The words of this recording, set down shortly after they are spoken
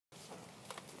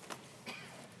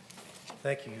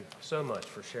Thank you so much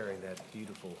for sharing that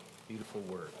beautiful, beautiful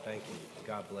word. Thank you.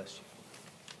 God bless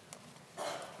you.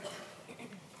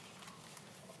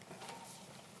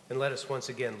 And let us once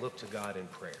again look to God in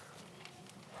prayer.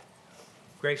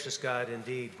 Gracious God,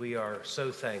 indeed, we are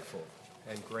so thankful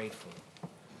and grateful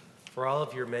for all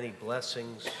of your many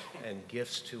blessings and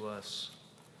gifts to us.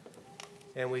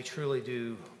 And we truly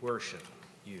do worship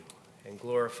you and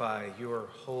glorify your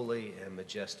holy and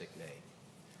majestic name.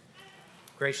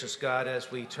 Gracious God, as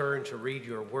we turn to read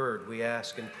your word, we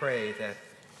ask and pray that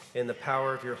in the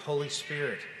power of your Holy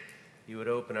Spirit, you would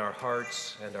open our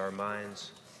hearts and our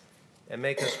minds and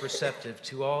make us receptive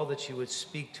to all that you would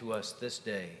speak to us this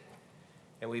day.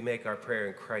 And we make our prayer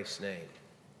in Christ's name.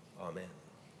 Amen.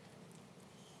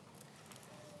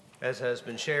 As has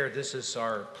been shared, this is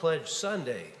our Pledge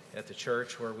Sunday at the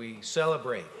church, where we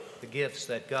celebrate the gifts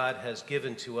that God has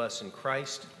given to us in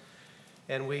Christ,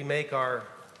 and we make our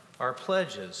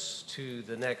pledges to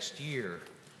the next year,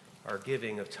 our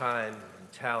giving of time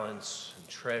and talents and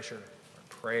treasure, our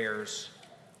prayers,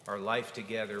 our life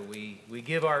together. We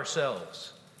give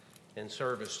ourselves in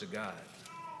service to God.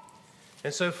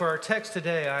 And so for our text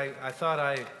today, I thought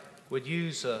I would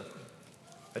use a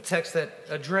text that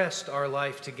addressed our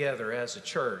life together as a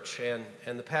church.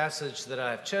 And the passage that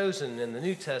I've chosen in the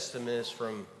New Testament is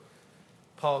from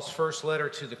Paul's first letter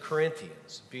to the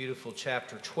Corinthians, beautiful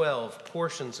chapter 12,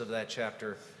 portions of that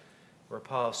chapter where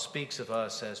Paul speaks of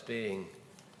us as being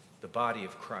the body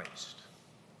of Christ.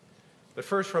 But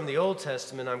first, from the Old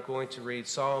Testament, I'm going to read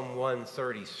Psalm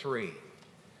 133.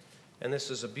 And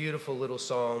this is a beautiful little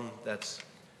psalm that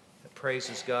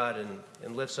praises God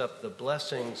and lifts up the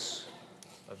blessings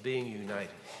of being united.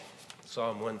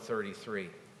 Psalm 133.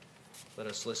 Let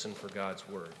us listen for God's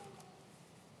word.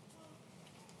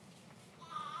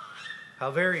 How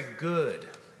very good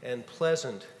and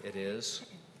pleasant it is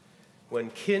when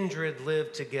kindred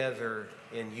live together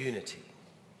in unity.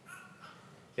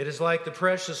 It is like the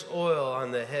precious oil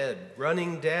on the head,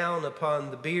 running down upon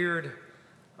the beard,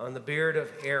 on the beard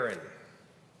of Aaron,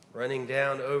 running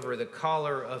down over the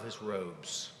collar of his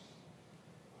robes.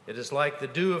 It is like the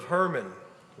dew of Hermon,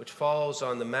 which falls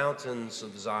on the mountains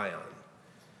of Zion.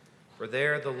 For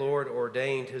there the Lord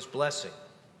ordained his blessing,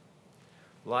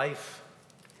 life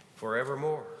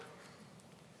forevermore.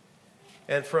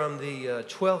 And from the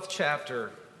 12th chapter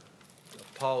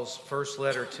of Paul's first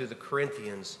letter to the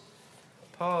Corinthians,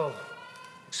 Paul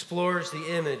explores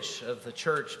the image of the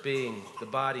church being the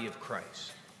body of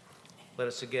Christ. Let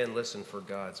us again listen for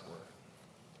God's word.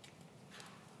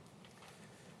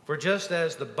 For just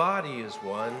as the body is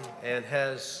one and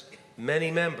has many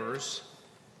members,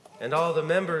 and all the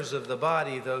members of the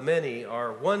body, though many,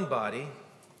 are one body,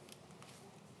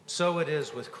 so it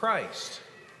is with Christ.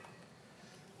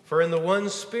 For in the one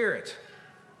Spirit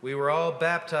we were all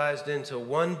baptized into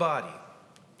one body,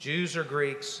 Jews or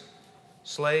Greeks,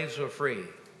 slaves or free,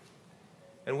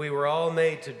 and we were all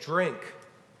made to drink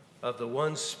of the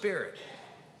one Spirit.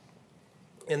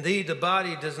 Indeed, the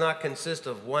body does not consist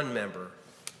of one member,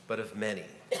 but of many.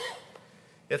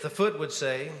 If the foot would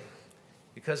say,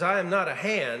 "Because I am not a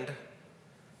hand,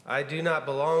 I do not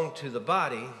belong to the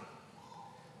body,"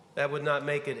 that would not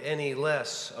make it any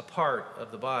less a part of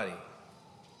the body.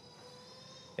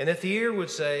 And if the ear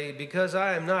would say, "Because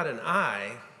I am not an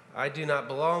eye, I do not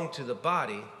belong to the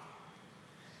body,"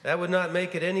 that would not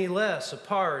make it any less a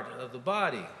part of the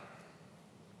body.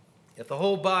 If the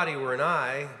whole body were an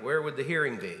eye, where would the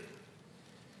hearing be?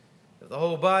 If the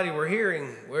whole body were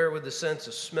hearing, where would the sense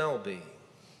of smell be?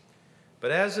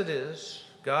 But as it is,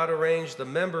 God arranged the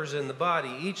members in the body,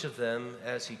 each of them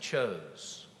as he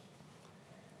chose.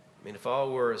 If all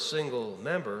were a single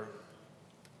member,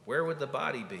 where would the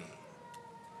body be?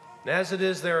 And as it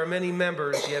is, there are many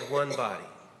members, yet one body.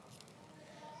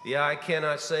 The eye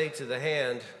cannot say to the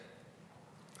hand,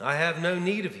 "I have no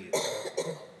need of you,"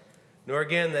 nor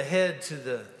again the head to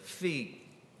the feet,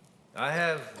 "I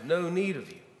have no need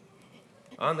of you."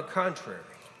 On the contrary,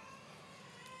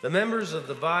 the members of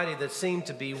the body that seem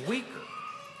to be weaker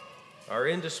are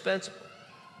indispensable.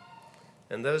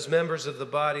 And those members of the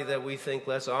body that we think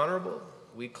less honorable,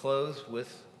 we clothe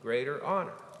with greater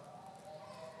honor.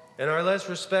 And our less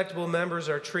respectable members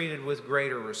are treated with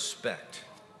greater respect,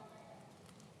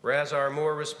 whereas our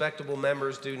more respectable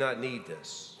members do not need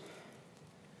this.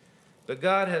 But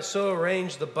God has so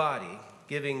arranged the body,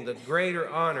 giving the greater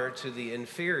honor to the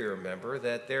inferior member,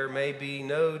 that there may be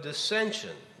no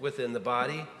dissension within the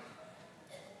body,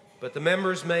 but the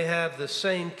members may have the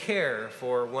same care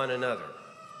for one another.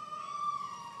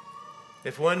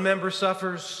 If one member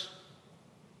suffers,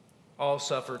 all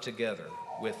suffer together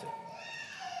with it.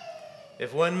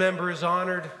 If one member is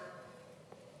honored,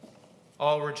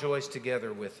 all rejoice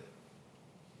together with it.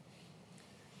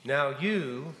 Now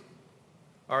you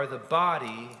are the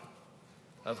body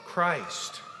of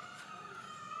Christ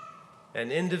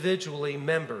and individually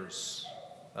members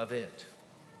of it.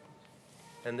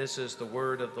 And this is the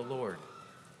word of the Lord.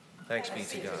 Thanks be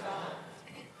to God.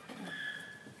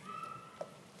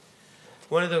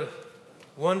 One of the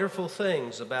wonderful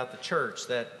things about the church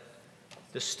that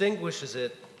distinguishes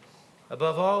it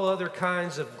above all other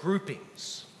kinds of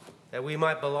groupings that we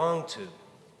might belong to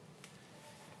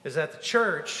is that the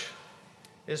church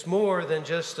is more than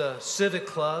just a civic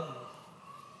club.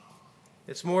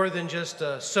 It's more than just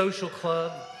a social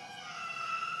club.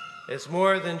 It's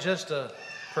more than just a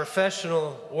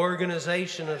professional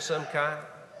organization of some kind.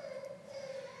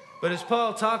 But as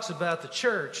Paul talks about the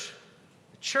church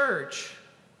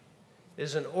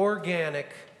is an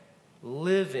organic,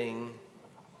 living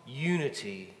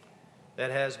unity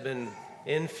that has been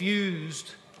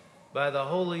infused by the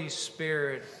Holy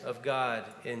Spirit of God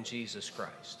in Jesus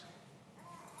Christ.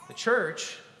 The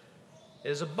church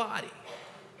is a body.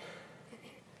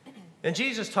 And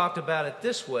Jesus talked about it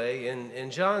this way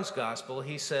in John's gospel.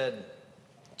 He said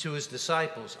to his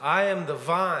disciples, I am the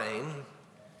vine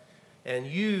and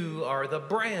you are the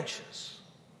branches.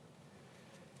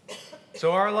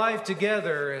 So our life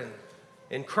together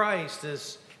in Christ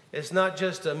is not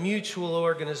just a mutual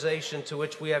organization to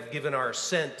which we have given our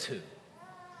assent to.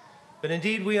 But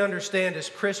indeed we understand as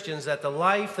Christians that the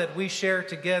life that we share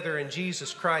together in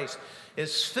Jesus Christ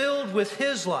is filled with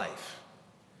his life.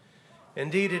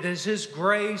 Indeed, it is his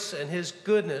grace and his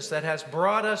goodness that has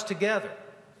brought us together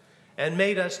and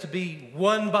made us to be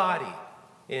one body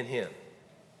in him.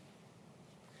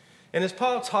 And as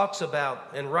Paul talks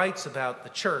about and writes about the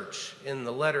church in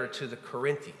the letter to the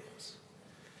Corinthians,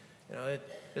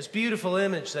 this beautiful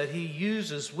image that he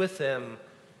uses with them,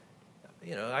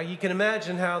 you can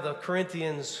imagine how the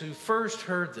Corinthians who first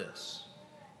heard this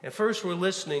and first were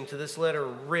listening to this letter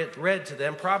read to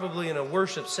them, probably in a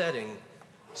worship setting,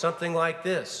 something like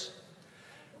this,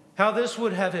 how this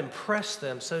would have impressed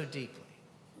them so deeply.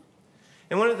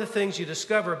 And one of the things you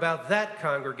discover about that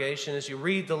congregation as you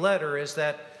read the letter is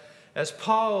that as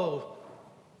Paul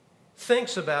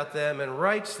thinks about them and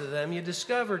writes to them, you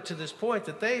discover to this point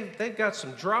that they've got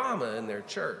some drama in their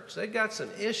church. They've got some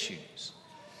issues.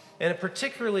 And it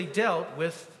particularly dealt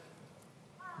with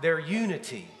their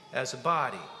unity as a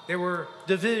body. There were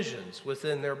divisions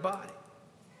within their body.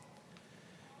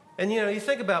 And you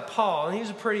think about Paul, and he's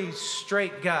a pretty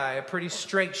straight guy, a pretty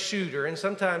straight shooter, and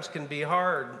sometimes can be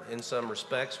hard in some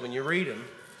respects when you read him.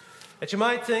 But you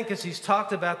might think as he's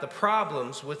talked about the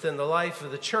problems within the life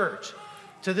of the church,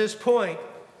 to this point,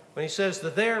 when he says the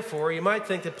therefore, you might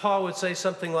think that Paul would say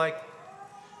something like,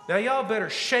 now y'all better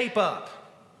shape up.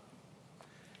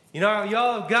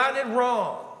 Y'all have gotten it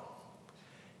wrong.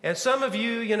 And some of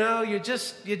you, you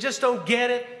just don't get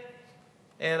it,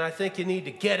 and I think you need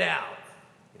to get out.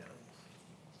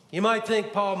 You might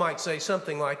think Paul might say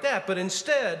something like that, but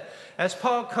instead, as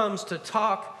Paul comes to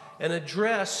talk and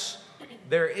address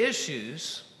their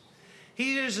issues,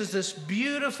 he uses this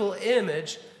beautiful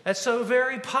image that's so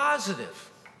very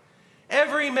positive.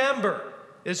 Every member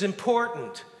is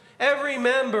important. Every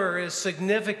member is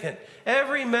significant.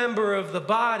 Every member of the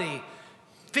body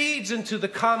feeds into the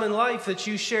common life that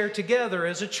you share together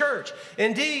as a church.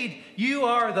 Indeed, you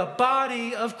are the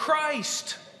body of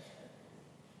Christ.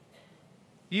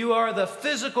 You are the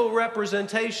physical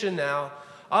representation now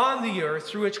on the earth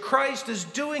through which Christ is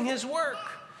doing his work.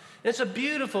 And it's a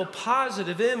beautiful,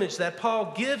 positive image that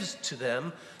Paul gives to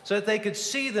them so that they could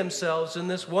see themselves in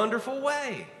this wonderful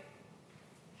way.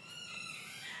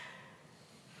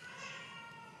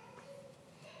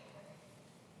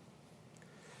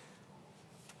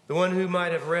 The one who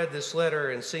might have read this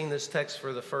letter and seen this text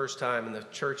for the first time in the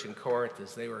church in Corinth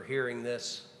as they were hearing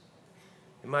this,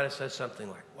 they might have said something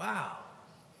like, wow,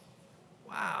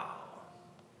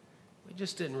 we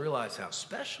just didn't realize how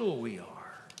special we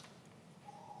are.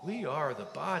 We are the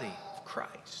body of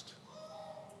Christ.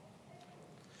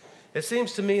 It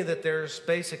seems to me that there's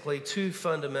basically two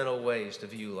fundamental ways to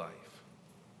view life.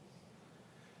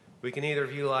 We can either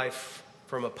view life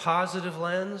from a positive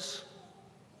lens,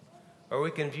 or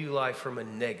we can view life from a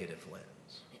negative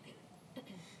lens.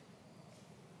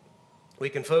 We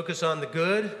can focus on the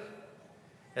good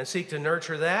and seek to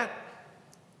nurture that,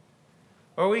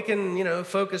 or we can,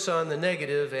 focus on the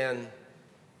negative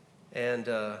and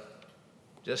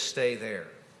just stay there.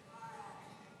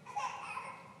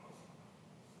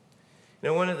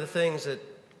 One of the things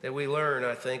that we learn,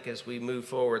 I think, as we move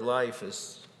forward life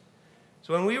is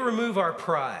when we remove our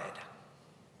pride,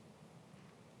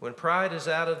 when pride is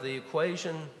out of the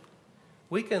equation,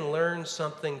 we can learn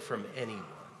something from anyone.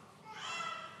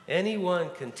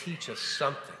 Anyone can teach us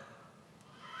something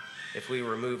if we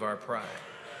remove our pride.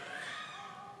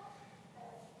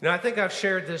 I think I've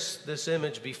shared this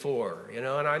image before, and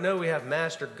I know we have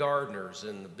master gardeners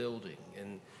in the building,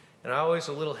 and I'm always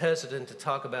a little hesitant to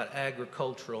talk about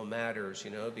agricultural matters,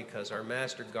 because our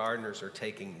master gardeners are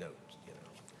taking notes,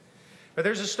 But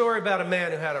there's a story about a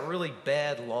man who had a really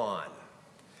bad lawn,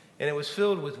 and it was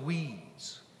filled with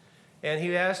weeds. And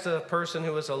he asked a person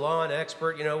who was a lawn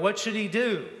expert, what should he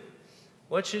do?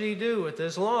 What should he do with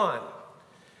his lawn?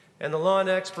 And the lawn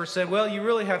expert said, well, you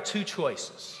really have two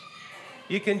choices.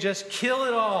 You can just kill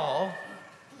it all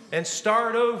and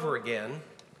start over again,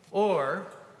 or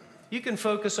you can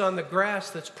focus on the grass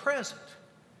that's present.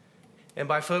 And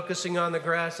by focusing on the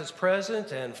grass that's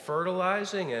present and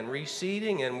fertilizing and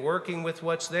reseeding and working with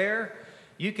what's there,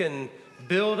 you can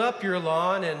build up your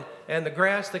lawn, and the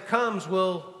grass that comes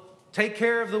will take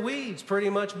care of the weeds pretty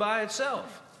much by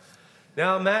itself.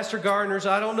 Now, master gardeners,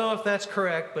 I don't know if that's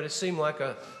correct, but it seemed like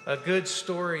a good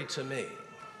story to me.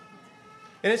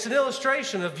 And it's an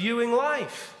illustration of viewing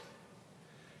life.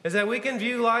 Is that we can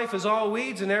view life as all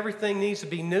weeds and everything needs to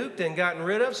be nuked and gotten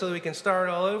rid of so that we can start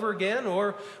all over again,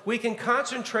 or we can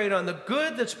concentrate on the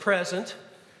good that's present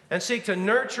and seek to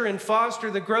nurture and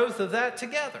foster the growth of that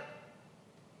together.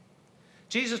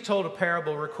 Jesus told a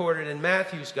parable recorded in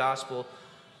Matthew's gospel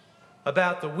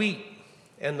about the wheat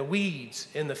and the weeds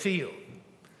in the field.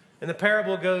 And the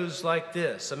parable goes like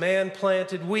this. A man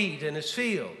planted wheat in his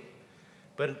field,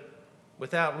 but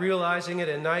without realizing it,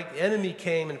 at night, the enemy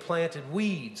came and planted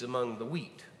weeds among the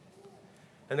wheat.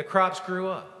 And the crops grew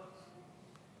up.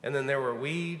 And then there were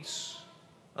weeds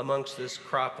amongst this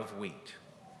crop of wheat.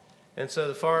 And so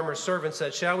the farmer's servant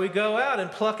said, shall we go out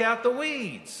and pluck out the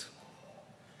weeds?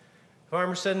 The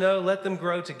farmer said, no, let them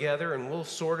grow together and we'll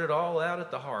sort it all out at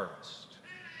the harvest.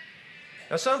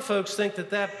 Now, some folks think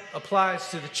that applies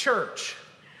to the church.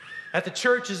 That the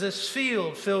church is this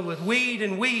field filled with weed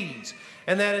and weeds,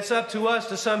 and that it's up to us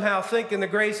to somehow think in the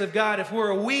grace of God if we're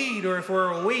a weed or if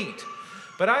we're a wheat.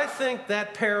 But I think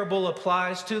that parable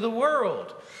applies to the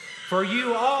world. For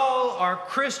you all are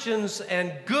Christians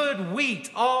and good wheat.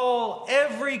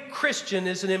 Every Christian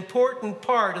is an important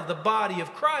part of the body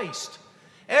of Christ.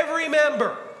 Every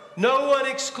member, no one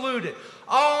excluded.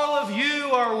 All of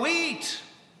you are wheat.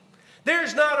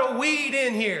 There's not a weed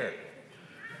in here.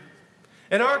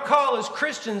 And our call as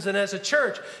Christians and as a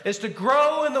church is to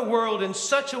grow in the world in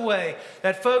such a way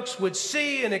that folks would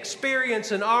see and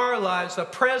experience in our lives the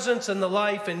presence and the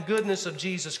life and goodness of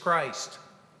Jesus Christ.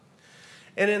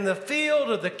 And in the field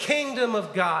of the kingdom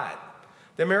of God,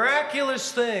 the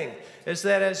miraculous thing is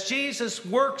that as Jesus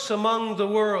works among the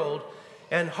world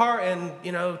and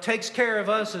takes care of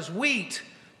us as wheat,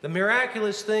 the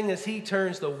miraculous thing is he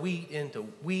turns the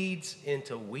weeds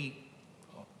into wheat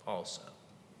also.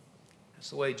 That's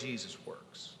the way Jesus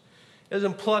works. He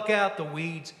doesn't pluck out the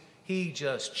weeds. He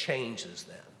just changes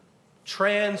them,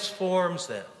 transforms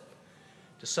them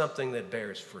to something that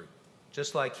bears fruit,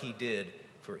 just like he did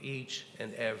for each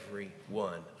and every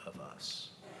one of us.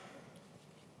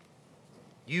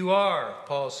 You are,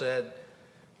 Paul said,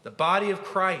 the body of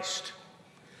Christ.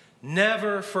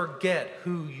 Never forget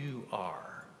who you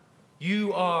are.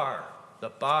 You are the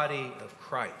body of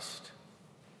Christ.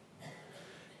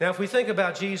 Now, if we think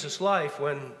about Jesus' life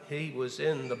when he was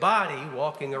in the body,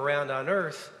 walking around on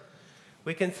earth,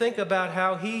 we can think about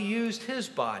how he used his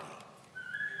body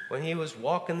when he was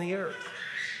walking the earth.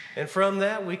 And from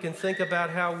that, we can think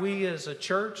about how we as a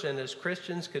church and as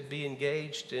Christians could be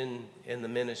engaged in the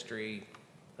ministry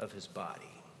of his body.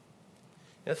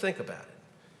 Now, think about it.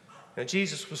 Now,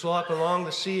 Jesus was walking along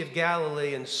the Sea of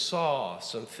Galilee and saw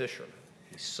some fishermen.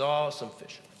 He saw some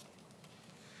fishermen.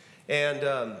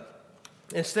 And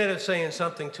instead of saying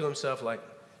something to himself like,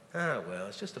 well,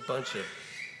 it's just a bunch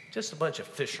of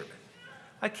fishermen.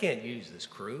 I can't use this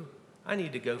crew. I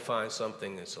need to go find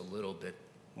something that's a little bit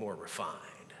more refined.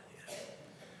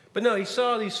 But no, he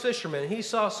saw these fishermen, and he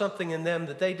saw something in them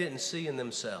that they didn't see in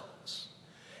themselves.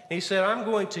 And he said, I'm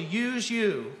going to use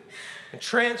you and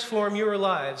transform your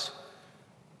lives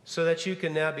so that you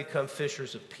can now become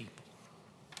fishers of people.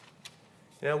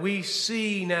 Now, we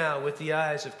see now with the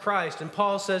eyes of Christ, and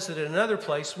Paul says that in another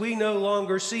place, we no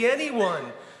longer see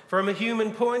anyone from a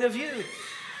human point of view.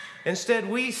 Instead,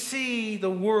 we see the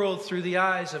world through the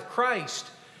eyes of Christ,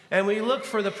 and we look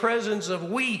for the presence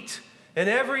of wheat in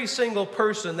every single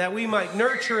person that we might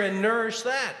nurture and nourish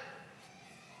that.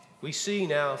 We see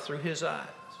now through his eyes.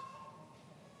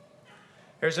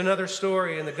 There's another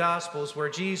story in the Gospels where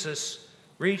Jesus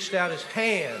reached out his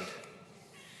hand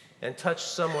and touched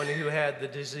someone who had the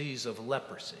disease of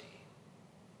leprosy.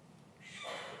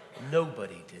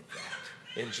 Nobody did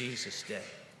that in Jesus' day.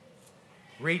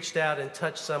 Reached out and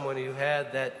touched someone who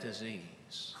had that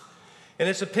disease. And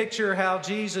it's a picture of how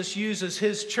Jesus uses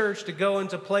his church to go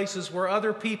into places where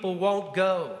other people won't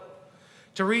go,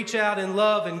 to reach out in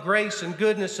love and grace and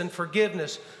goodness and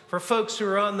forgiveness for folks who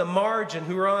are on the margin,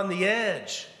 who are on the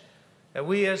edge. And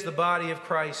we as the body of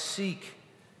Christ seek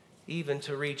even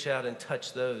to reach out and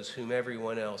touch those whom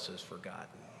everyone else has forgotten.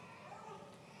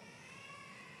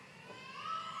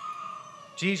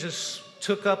 Jesus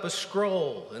took up a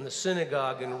scroll in the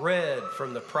synagogue and read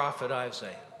from the prophet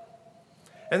Isaiah.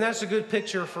 And that's a good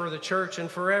picture for the church and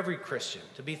for every Christian,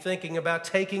 to be thinking about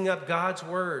taking up God's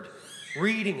word,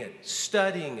 reading it,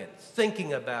 studying it,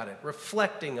 thinking about it,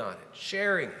 reflecting on it,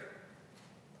 sharing it.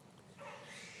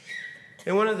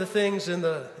 And one of the things in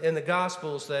the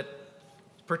Gospels that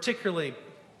particularly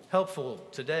helpful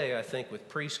today, I think, with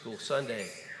Preschool Sunday,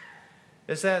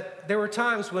 is that there were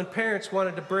times when parents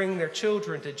wanted to bring their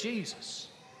children to Jesus,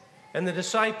 and the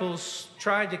disciples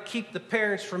tried to keep the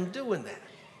parents from doing that.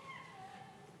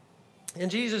 And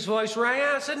Jesus' voice rang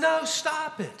out and said, "No,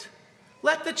 stop it.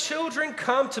 Let the children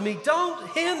come to me. Don't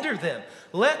hinder them.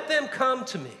 Let them come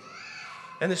to me."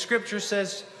 And the scripture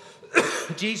says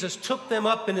Jesus took them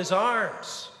up in his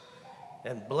arms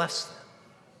and blessed them.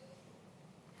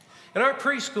 And our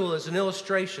preschool is an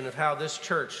illustration of how this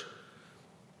church,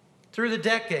 through the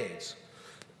decades,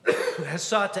 has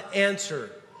sought to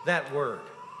answer that word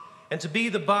and to be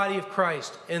the body of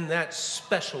Christ in that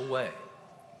special way.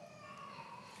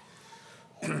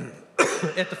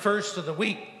 At the first of the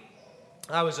week,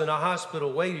 I was in a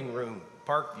hospital waiting room,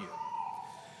 Parkview,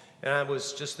 and I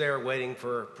was just there waiting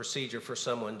for a procedure for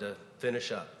someone to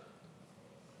finish up.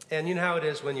 And you know how it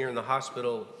is when you're in the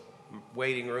hospital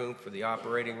waiting room for the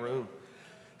operating room?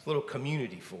 It's little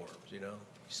community forums, you know.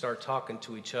 You start talking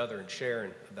to each other and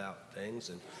sharing about things.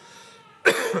 And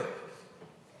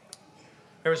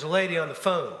there was a lady on the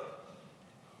phone,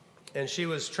 and she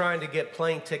was trying to get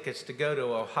plane tickets to go to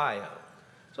Ohio.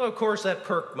 So, of course, that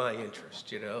perked my interest,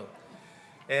 you know.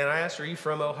 And I asked her, "Are you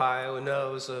from Ohio?" And no,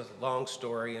 it was a long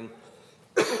story and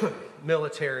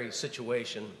military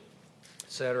situation, et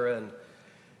cetera.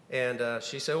 And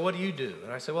she said, "What do you do?"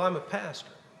 And I said, "Well, I'm a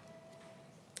pastor."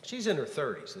 She's in her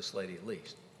 30s, this lady at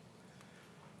least.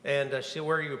 And she said,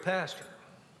 "Where are you a pastor?"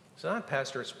 I said, "I'm a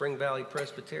pastor at Spring Valley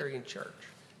Presbyterian Church."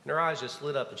 And her eyes just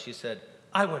lit up and she said,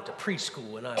 "I went to preschool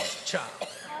when I was a child."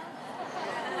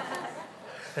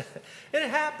 And it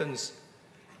happens.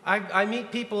 I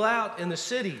meet people out in the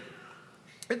city.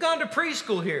 They've gone to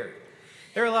preschool here.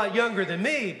 They're a lot younger than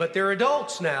me, but they're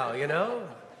adults now, you know.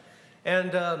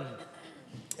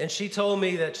 And she told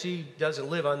me that she doesn't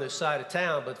live on this side of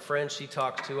town, but friends she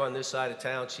talks to on this side of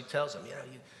town, she tells them,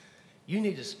 you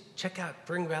need to check out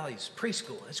Spring Valley's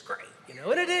preschool. It's great, you know,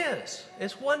 and it is.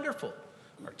 It's wonderful.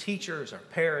 Our teachers, our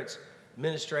parents,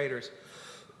 administrators.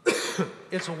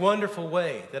 It's a wonderful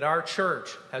way that our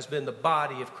church has been the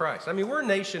body of Christ. I mean, we're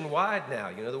nationwide now.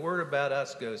 You know, the word about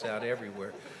us goes out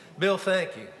everywhere. Bill,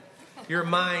 thank you. You're a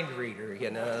mind reader,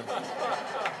 you know.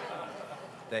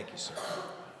 Thank you, sir.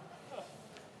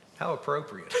 How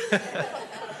appropriate.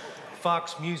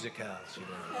 Fox Music House, you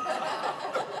know.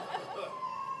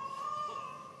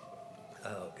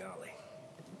 Oh, golly.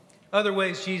 Other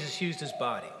ways Jesus used his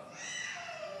body.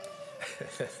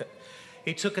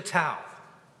 He took a towel,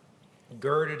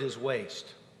 girded his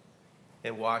waist,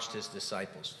 and washed his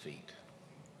disciples' feet.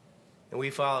 And we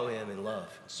follow him in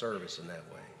love and service in that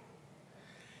way.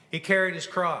 He carried his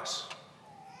cross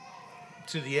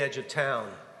to the edge of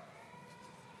town.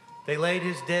 They laid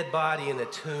his dead body in a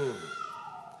tomb.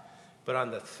 But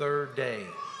on the third day,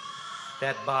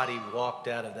 that body walked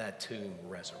out of that tomb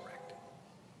resurrected.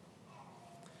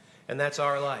 And that's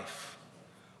our life.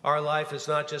 Our life is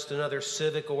not just another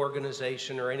civic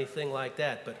organization or anything like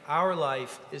that, but our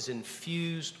life is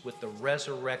infused with the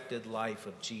resurrected life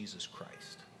of Jesus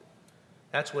Christ.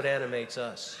 That's what animates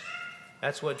us.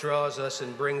 That's what draws us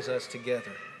and brings us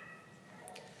together.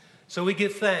 So we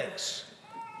give thanks.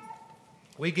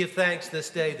 We give thanks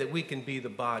this day that we can be the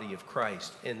body of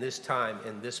Christ in this time,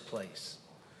 in this place.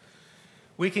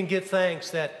 We can give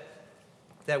thanks that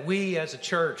we as a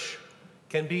church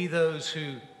can be those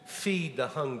who feed the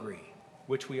hungry,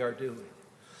 which we are doing.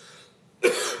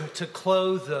 To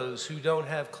clothe those who don't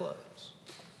have clothes,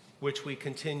 which we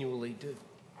continually do.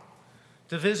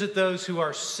 To visit those who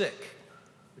are sick,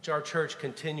 which our church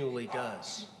continually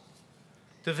does.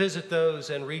 To visit those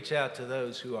and reach out to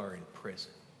those who are in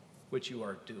prison, which you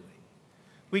are doing.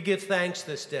 We give thanks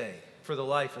this day for the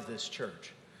life of this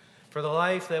church, for the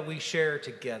life that we share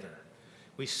together.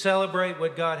 We celebrate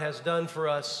what God has done for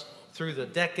us through the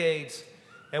decades,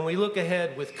 And we look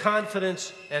ahead with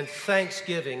confidence and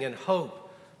thanksgiving and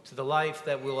hope to the life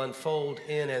that will unfold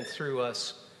in and through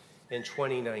us in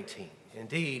 2019.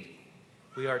 Indeed,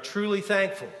 we are truly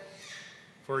thankful,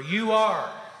 for you are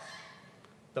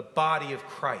the body of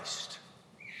Christ,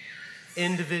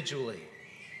 individually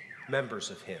members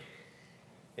of him.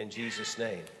 In Jesus'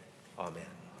 name,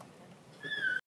 amen.